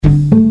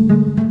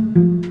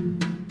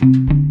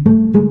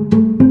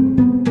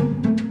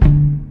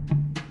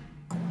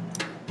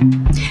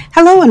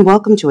Hello and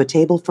welcome to A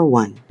Table for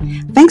One.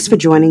 Thanks for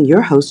joining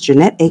your hosts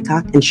Jeanette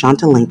Aycock and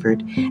Shanta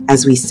Langford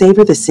as we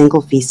savor the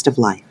single feast of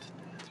life.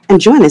 And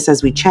join us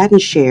as we chat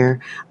and share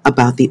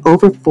about the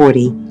over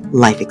 40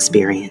 life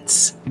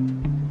experience.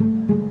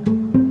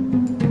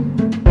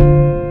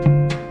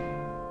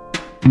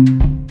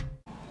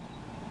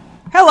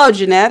 Hello,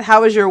 Jeanette.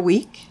 How was your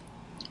week?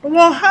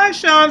 Well, hi,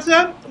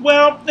 Shanta.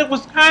 Well, it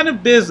was kind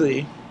of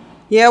busy.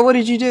 Yeah, what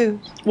did you do?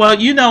 Well,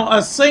 you know,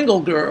 us single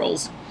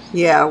girls.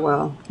 Yeah,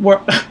 well.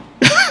 We're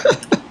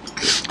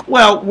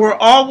we're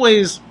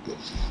always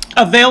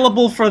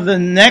available for the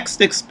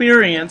next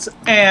experience.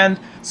 And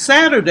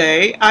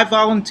Saturday, I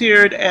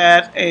volunteered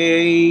at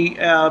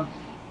a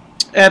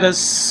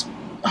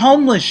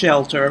homeless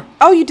shelter.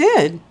 Oh, you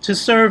did? To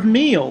serve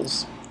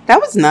meals. That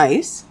was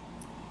nice.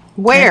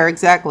 Where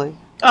exactly?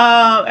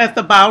 At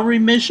the Bowery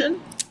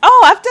Mission.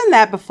 Oh, I've done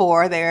that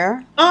before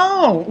there.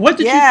 Oh, what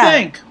did you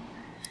think?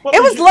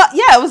 It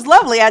was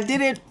lovely. I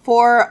did it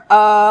for,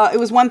 it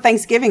was one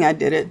Thanksgiving I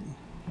did it.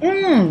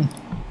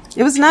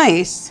 It was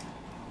nice.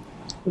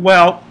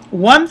 Well,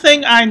 one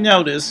thing I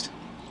noticed,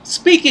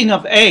 speaking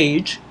of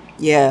age.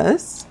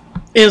 Yes.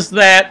 Is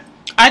that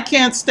I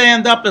can't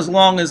stand up as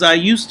long as I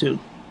used to.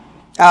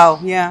 Oh,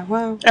 yeah,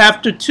 well.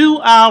 After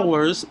 2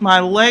 hours, my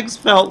legs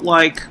felt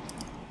like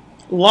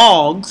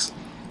logs.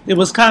 It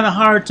was kind of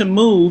hard to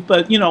move,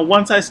 but, you know,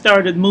 once I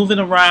started moving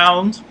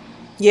around...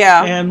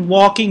 Yeah. And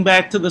walking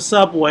back to the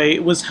subway,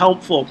 it was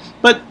helpful.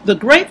 But the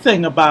great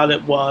thing about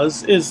it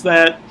is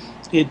that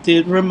it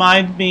did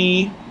remind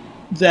me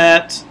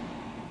that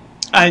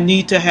I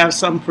need to have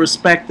some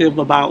perspective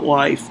about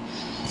life.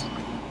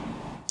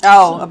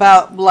 Oh,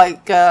 about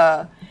like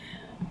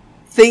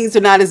things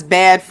are not as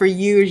bad for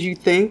you as you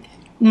think?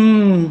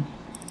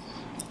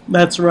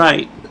 That's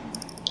right.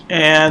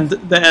 And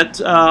that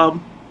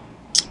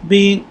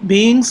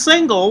being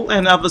single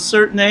and of a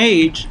certain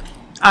age,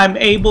 I'm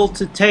able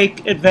to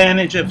take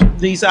advantage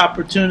of these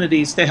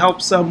opportunities to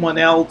help someone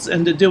else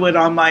and to do it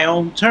on my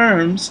own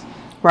terms.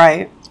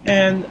 Right.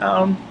 And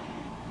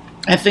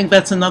I think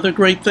that's another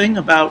great thing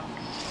about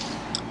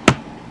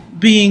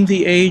being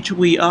the age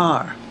we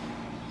are.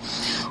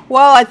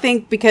 Well, I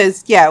think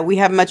because, we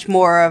have much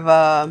more of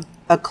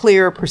a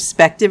clearer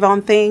perspective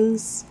on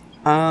things.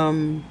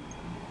 Well,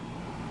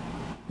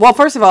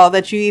 first of all,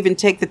 that you even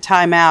take the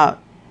time out.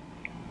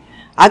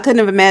 I couldn't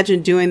have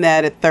imagined doing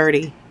that at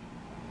 30.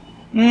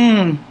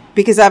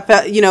 Because I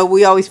felt,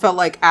 we always felt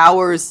like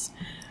hours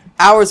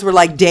were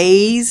like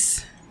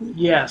days.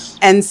 Yes.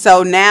 And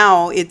so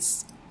now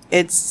it's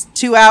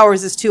 2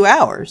 hours is 2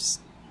 hours.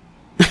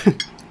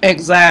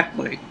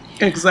 Exactly.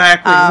 We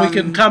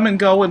can come and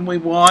go when we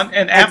want.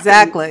 And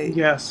exactly.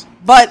 Yes.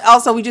 But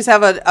also we just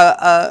have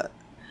a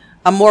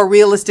more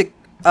realistic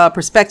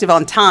perspective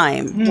on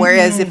time. Mm-hmm.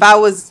 Whereas if I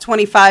was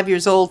 25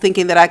 years old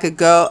thinking that I could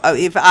go,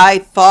 if I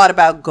thought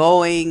about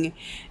going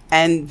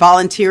and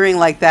volunteering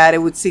like that, it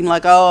would seem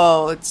like,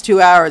 oh, it's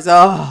 2 hours.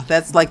 Oh,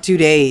 that's like 2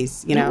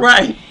 days,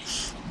 Right.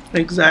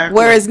 Exactly.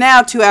 Whereas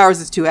now 2 hours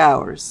is 2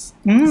 hours.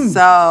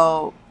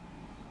 So,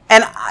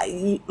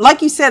 and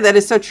like you said, that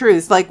is so true.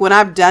 It's like when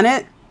I've done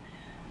it,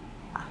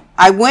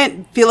 I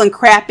went feeling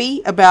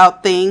crappy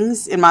about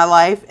things in my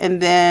life.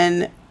 And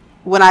then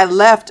when I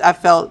left, I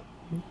felt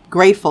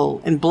grateful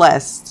and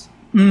blessed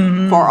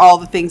for all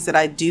the things that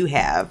I do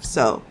have.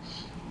 So.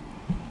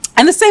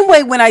 And the same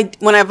way when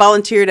I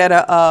volunteered at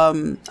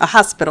a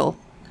hospital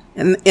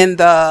in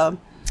the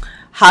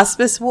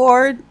hospice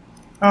ward,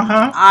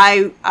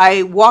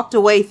 I walked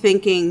away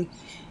thinking,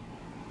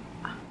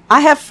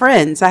 I have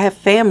friends, I have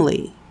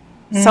family.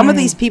 Some of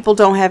these people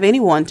don't have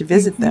anyone to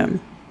visit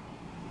them,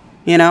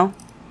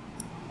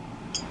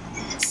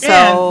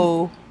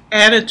 So,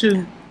 and added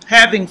to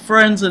having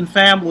friends and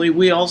family,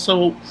 we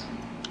also,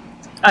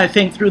 I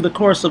think, through the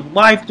course of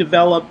life,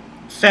 develop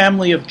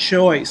family of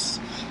choice.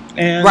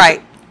 And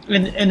right.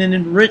 And an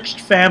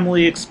enriched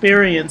family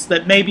experience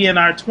that maybe in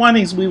our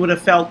 20s we would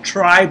have felt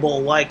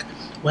tribal, like,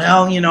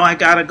 well, I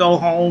got to go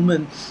home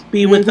and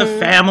be with the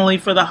family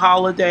for the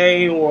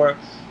holiday, or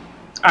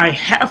I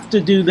have to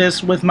do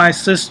this with my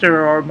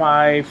sister or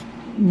my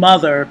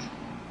mother.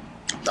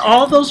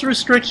 All those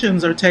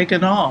restrictions are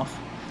taken off.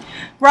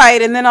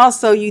 Right. And then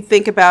also you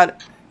think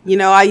about,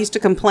 I used to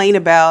complain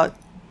about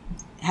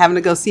having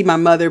to go see my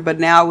mother, but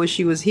now I wish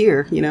she was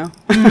here,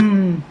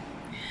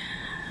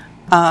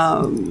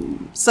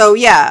 So,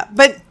 yeah,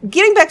 but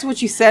getting back to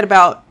what you said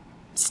about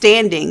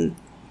standing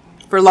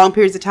for long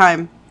periods of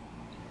time,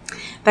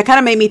 that kind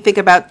of made me think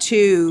about,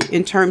 too,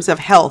 in terms of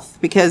health,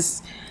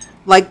 because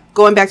like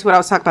going back to what I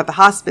was talking about, the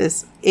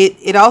hospice,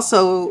 it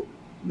also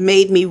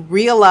made me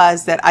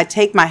realize that I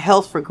take my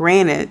health for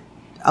granted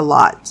a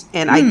lot,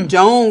 and I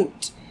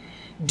don't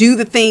do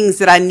the things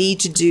that I need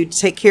to do to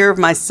take care of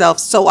myself,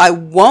 so I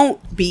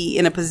won't be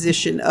in a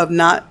position of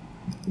not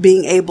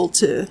being able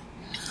to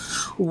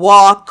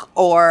walk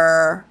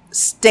or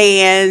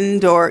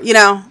stand or,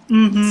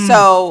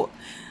 so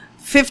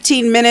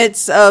 15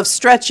 minutes of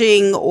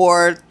stretching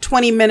or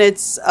 20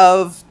 minutes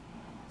of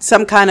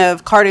some kind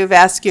of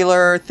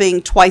cardiovascular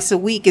thing twice a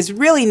week is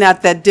really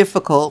not that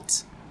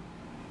difficult.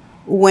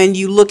 when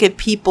you look at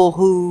people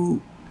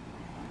who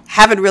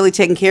haven't really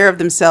taken care of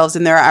themselves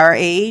and they're our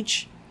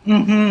age.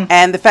 Mm-hmm.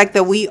 And the fact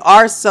that we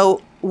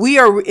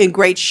are in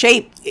great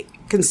shape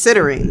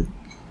considering,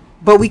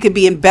 but we could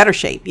be in better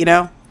shape, you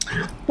know?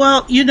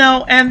 Well, you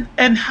know,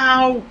 and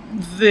how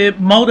the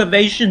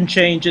motivation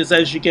changes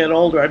as you get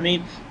older. I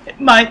mean, it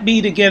might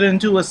be to get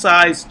into a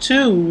size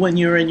 2 when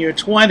you're in your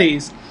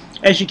 20s.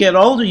 As you get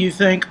older, you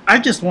think, I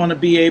just want to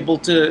be able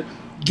to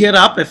get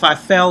up if I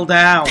fell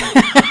down.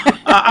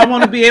 I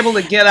want to be able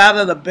to get out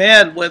of the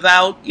bed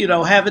without, you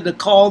know, having to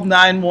call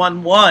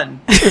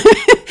 911.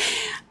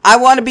 I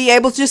want to be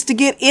able just to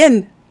get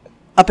in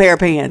a pair of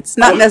pants,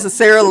 not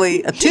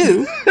necessarily a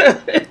 2,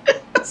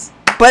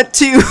 but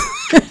to...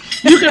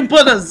 You can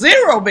put a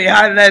 0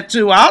 behind that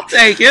 2. I'll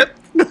take it.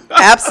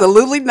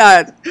 Absolutely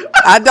not.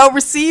 I don't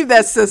receive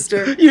that,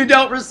 sister. You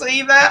don't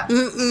receive that?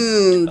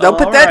 Mm-mm. Don't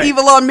put that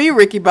evil on me,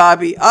 Ricky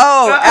Bobby.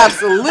 Oh,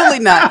 absolutely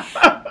not.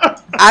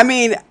 I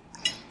mean,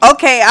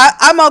 okay,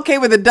 I'm okay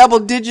with the double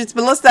digits,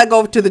 but let's not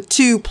go to the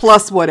 2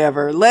 plus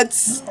whatever.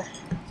 Let's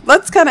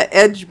kind of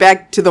edge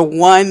back to the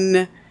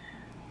 1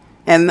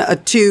 and a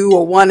 2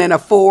 or 1 and a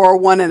 4 or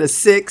 1 and a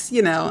 6.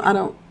 You know, I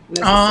don't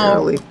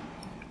necessarily...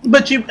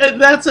 But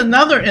that's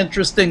another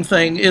interesting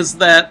thing is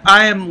that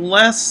I am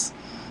less,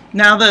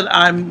 now that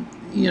I'm,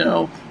 you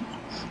know,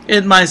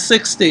 in my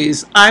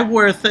 60s, I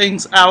wear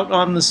things out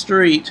on the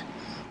street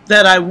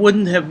that I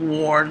wouldn't have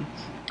worn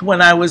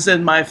when I was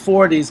in my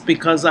 40s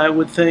because I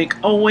would think,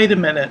 oh, wait a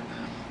minute,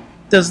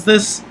 does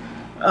this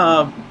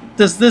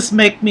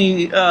make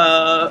me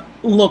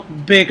look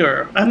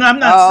bigger? And I'm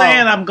not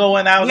saying I'm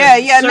going out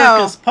in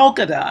circus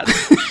polka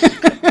dots,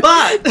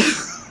 but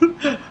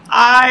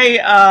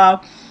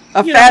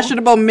a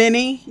fashionable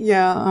mini,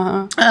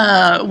 yeah.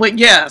 Well,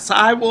 yes,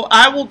 I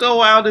will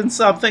go out in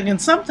something,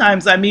 and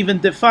sometimes I'm even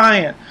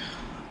defiant.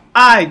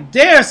 I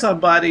dare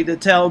somebody to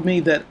tell me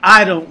that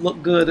I don't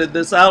look good in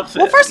this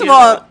outfit. Well,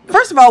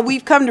 first of all,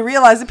 we've come to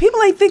realize that people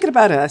ain't thinking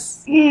about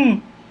us.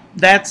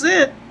 That's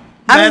it.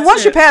 I mean,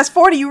 once you pass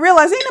 40, you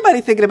realize ain't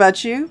nobody thinking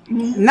about you.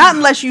 Mm-hmm. Not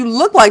unless you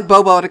look like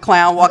Bobo the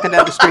Clown walking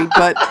down the street.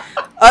 But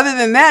other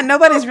than that,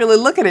 nobody's really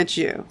looking at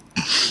you.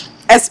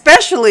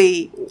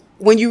 Especially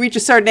when you reach a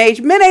certain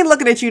age, men ain't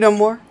looking at you no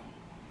more.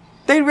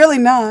 They really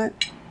not.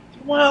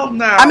 Well,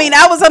 no. I mean,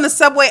 I was on the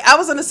subway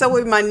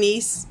with my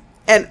niece,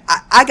 and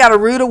I got a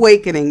rude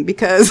awakening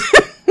because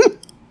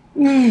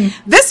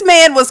this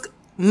man was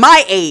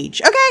my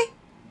age, okay?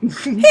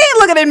 He ain't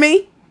looking at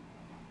me.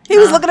 He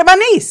was looking at my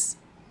niece,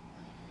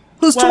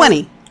 who's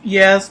 20.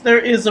 Yes, there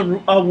is a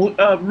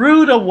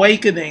rude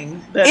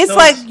awakening. It's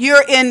like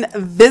you're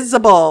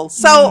invisible.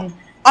 So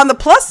on the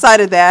plus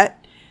side of that,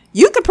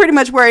 you can pretty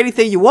much wear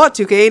anything you want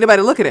to because ain't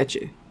nobody looking at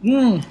you.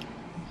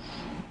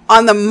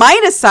 On the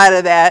minus side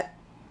of that,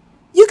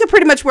 you can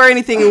pretty much wear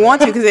anything you want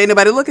to because ain't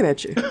nobody looking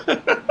at you.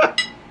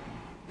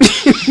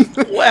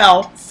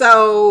 Well.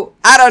 So,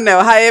 I don't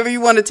know. However you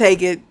want to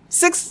take it.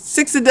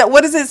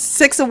 What is it?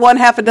 6 of one,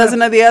 half a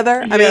dozen of the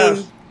other? I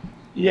mean.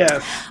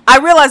 Yes. I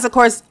realize, of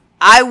course,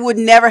 I would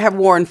never have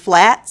worn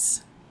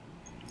flats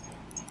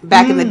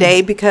back in the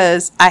day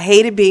because I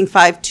hated being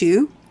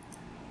 5'2".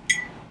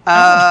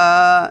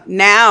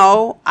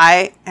 Now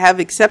I have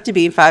accepted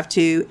being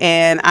 5'2",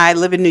 and I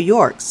live in New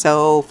York,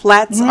 so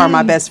flats are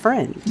my best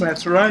friend.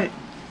 That's right.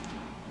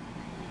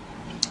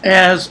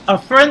 As a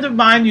friend of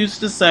mine used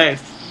to say,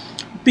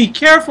 be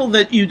careful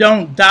that you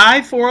don't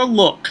die for a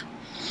look.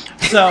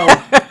 So,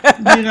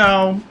 you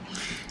know,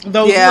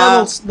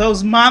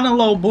 those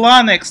Manolo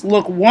Blahniks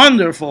look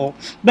wonderful,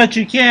 but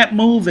you can't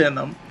move in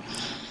them.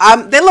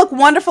 They look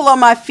wonderful on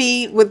my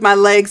feet with my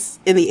legs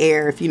in the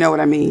air, if you know what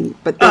I mean,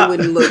 but they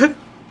wouldn't look...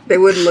 They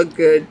wouldn't look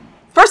good.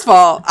 First of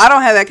all, I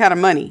don't have that kind of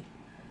money.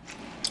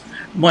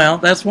 Well,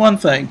 that's one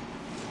thing.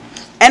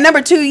 And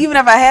number 2, even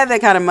if I had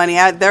that kind of money,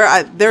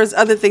 there's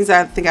other things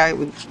I think I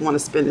would want to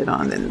spend it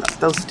on than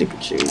those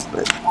stupid shoes.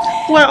 But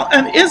well,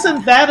 and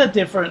isn't that a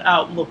different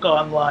outlook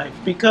on life?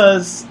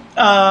 Because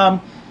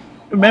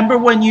remember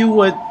when you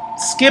would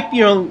skip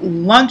your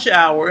lunch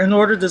hour in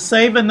order to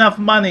save enough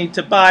money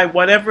to buy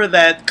whatever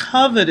that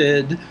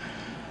coveted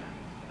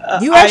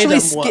you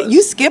actually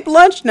you skip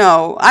lunch?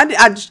 No, I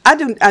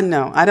do. I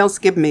know I don't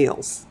skip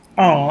meals.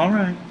 Oh, all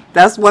right.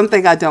 That's one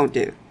thing I don't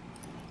do.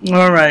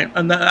 All right,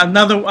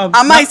 another.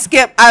 I might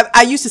skip.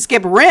 I used to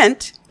skip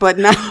rent, but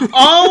now.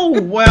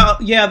 Oh well,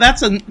 yeah.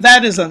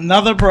 That is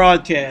another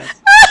broadcast.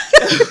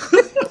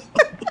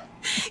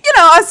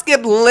 I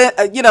skip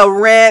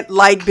rent,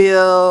 light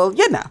bill.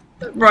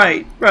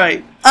 Right.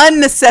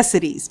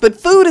 Unnecessities, but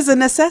food is a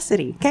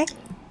necessity. Okay.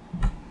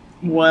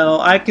 Well,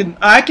 I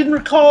can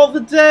recall the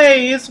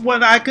days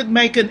when I could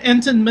make an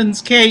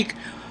Entenmann's cake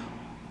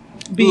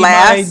be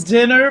my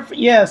dinner.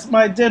 Yes,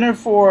 my dinner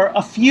for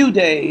a few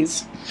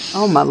days.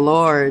 Oh my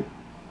Lord.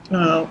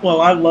 Well,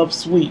 I love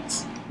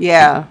sweets.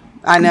 Yeah,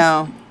 I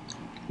know.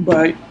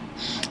 But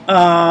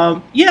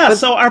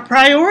so our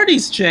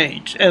priorities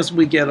change as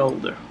we get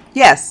older.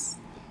 Yes.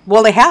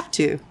 Well, they have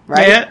to,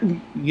 right?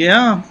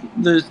 Yeah.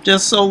 There's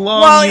just so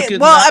long.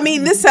 I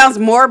mean, this sounds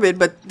morbid,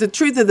 but the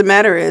truth of the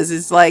matter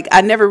is like I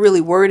never really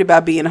worried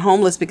about being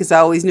homeless because I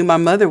always knew my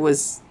mother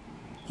was,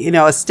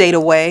 a state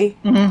away.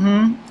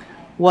 Mm-hmm.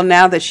 Well,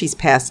 now that she's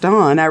passed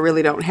on, I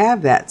really don't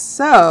have that,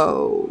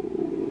 so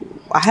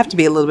I have to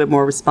be a little bit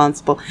more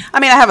responsible. I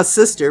mean, I have a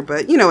sister,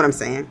 but you know what I'm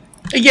saying.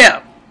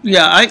 Yeah. We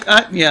have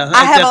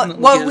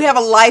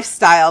a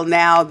lifestyle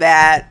now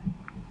that.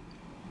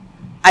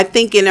 I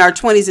think in our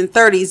 20s and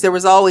 30s, there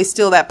was always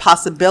still that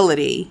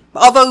possibility.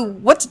 Although,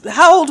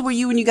 how old were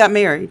you when you got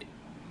married?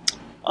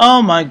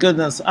 Oh my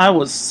goodness, I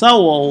was so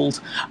old.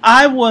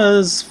 I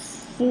was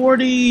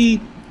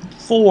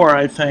 44,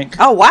 I think.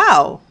 Oh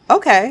wow.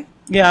 Okay.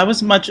 Yeah, I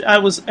was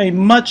a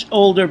much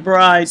older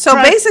bride. So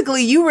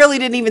basically, you really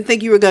didn't even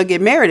think you were going to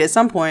get married at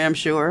some point, I'm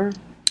sure.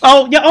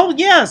 Oh yeah. Oh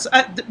yes.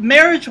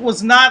 Marriage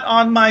was not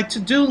on my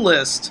to-do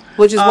list.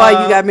 Which is why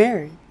you got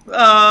married.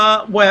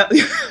 Well.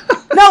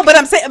 No, but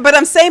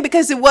I'm saying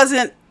because it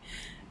wasn't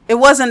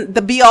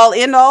the be all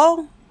end all.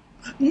 No,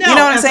 you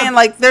know what I'm saying?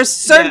 Like there's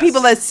certain people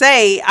that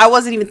say I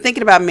wasn't even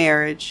thinking about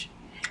marriage,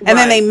 and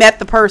then they met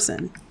the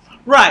person.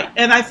 Right,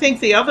 and I think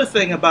the other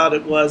thing about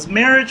it was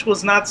marriage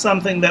was not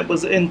something that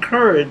was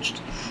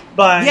encouraged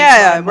by.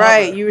 Yeah,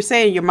 right. You were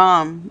saying your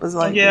mom was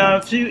like.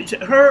 Yeah,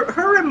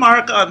 her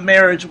remark on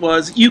marriage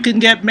was, "You can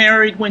get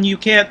married when you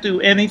can't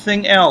do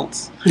anything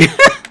else."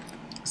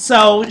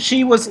 So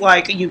she was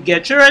like, you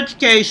get your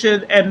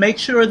education and make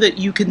sure that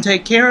you can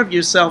take care of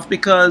yourself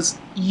because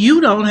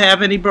you don't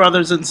have any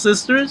brothers and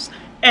sisters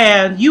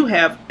and you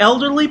have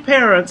elderly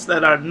parents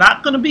that are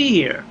not going to be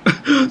here.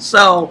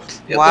 So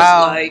it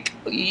was like,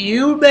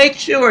 you make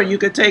sure you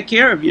can take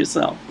care of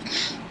yourself.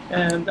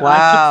 And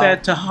I took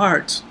that to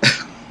heart.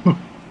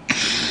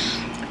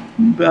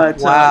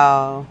 But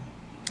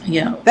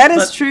yeah. That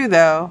is true,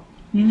 though.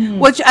 Mm.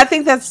 Which I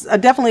think that's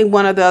definitely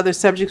one of the other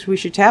subjects we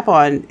should tap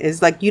on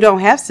is like you don't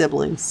have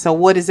siblings. So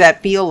what does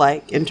that feel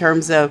like in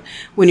terms of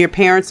when your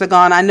parents are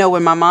gone? I know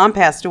when my mom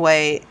passed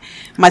away,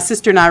 my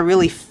sister and I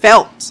really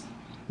felt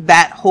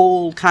that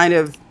whole kind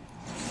of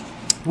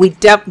we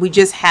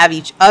just have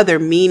each other,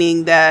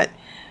 meaning that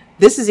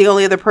this is the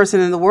only other person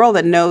in the world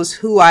that knows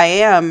who I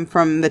am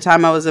from the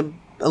time I was a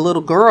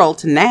little girl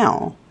to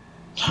now.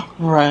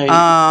 Right.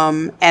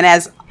 And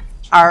as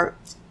our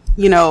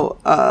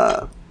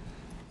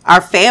our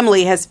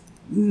family has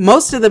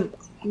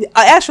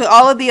actually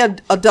all of the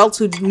adults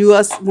who knew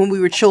us when we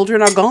were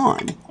children are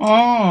gone.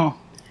 Oh.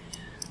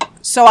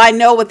 So I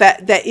know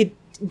that it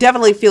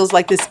definitely feels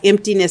like this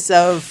emptiness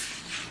of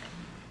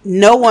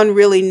no one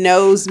really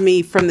knows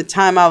me from the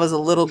time I was a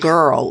little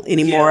girl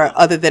anymore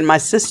other than my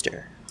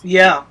sister.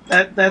 Yeah,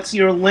 that's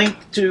your link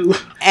to.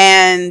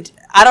 And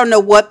I don't know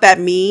what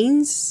that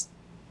means,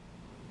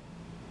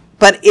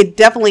 but it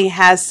definitely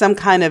has some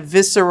kind of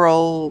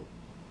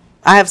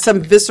I have some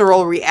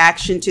visceral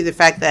reaction to the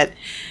fact that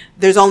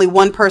there's only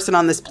one person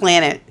on this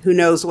planet who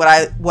knows what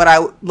I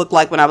looked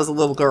like when I was a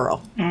little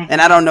girl. Mm.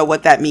 And I don't know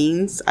what that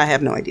means. I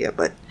have no idea,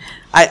 but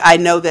I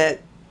know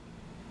that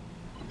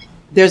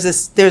there's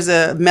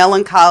a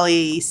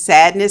melancholy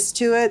sadness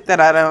to it that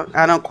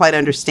I don't quite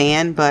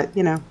understand, but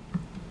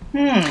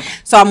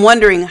So I'm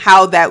wondering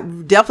how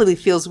that definitely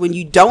feels when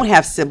you don't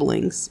have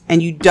siblings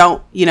and you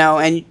don't,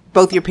 and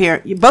both your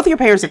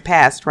parents have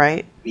passed,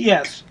 right?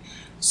 Yes.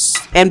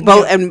 And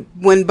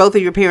when both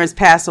of your parents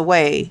pass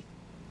away,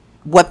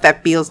 what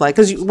that feels like?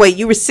 Because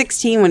you were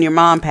 16 when your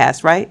mom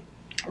passed, right?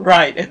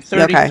 Right, and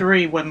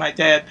 33 when my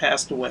dad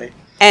passed away.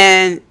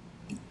 And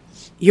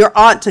your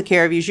aunt took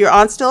care of you. Is your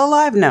aunt still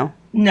alive?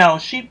 No,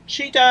 she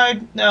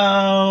died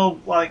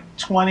like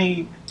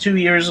 22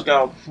 years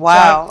ago.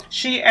 Wow. So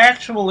she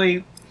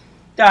actually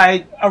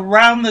died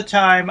around the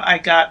time I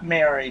got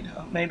married.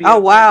 Maybe. Oh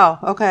wow.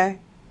 Okay,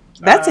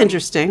 that's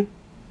interesting.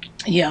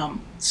 Yeah.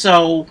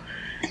 So.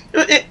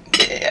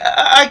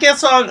 I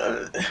guess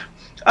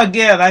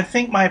again, I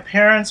think my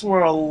parents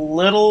were a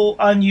little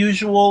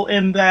unusual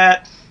in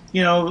that,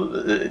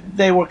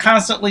 they were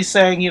constantly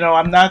saying,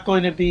 I'm not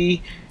going to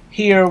be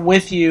here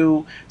with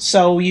you.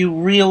 So you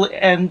really,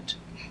 and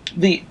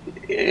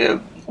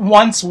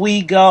once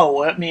we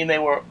go, I mean, they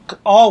were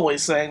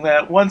always saying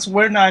that once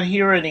we're not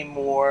here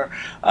anymore,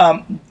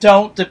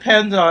 don't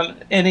depend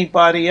on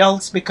anybody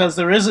else because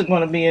there isn't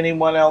going to be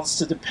anyone else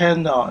to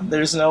depend on.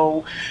 There's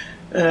no...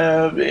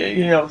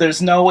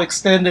 there's no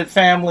extended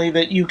family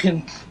that you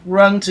can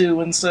run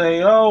to and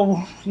say,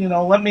 oh,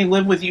 let me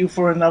live with you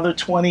for another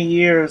 20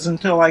 years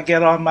until I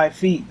get on my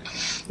feet.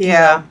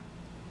 Yeah.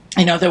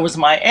 There was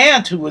my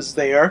aunt who was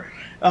there,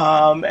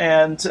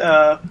 and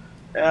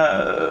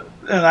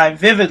I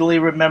vividly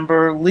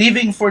remember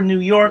leaving for New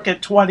York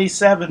at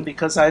 27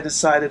 because I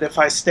decided if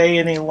I stay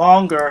any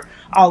longer,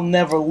 I'll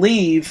never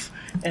leave.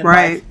 And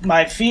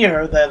my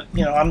fear that,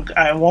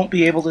 I won't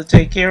be able to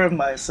take care of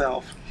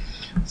myself.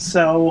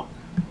 So,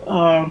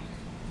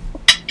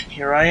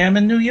 here I am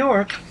in New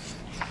York.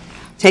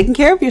 Taking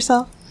care of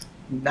yourself.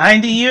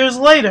 90 years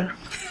later.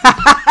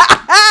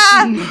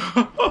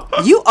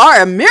 You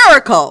are a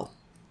miracle.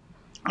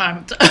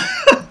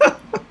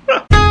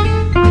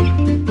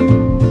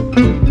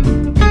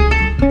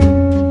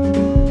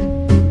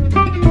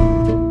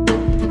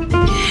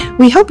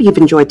 We hope you've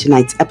enjoyed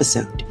tonight's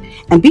episode,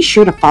 and be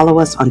sure to follow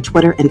us on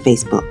Twitter and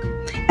Facebook.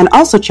 And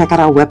also check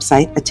out our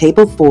website,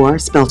 atable4,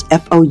 spelled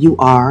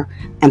FOUR,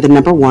 and the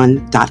number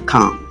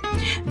 1.com.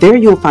 There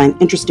you'll find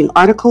interesting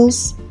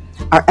articles,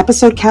 our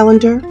episode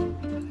calendar,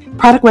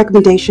 product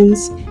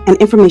recommendations, and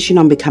information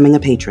on becoming a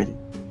patron.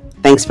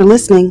 Thanks for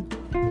listening.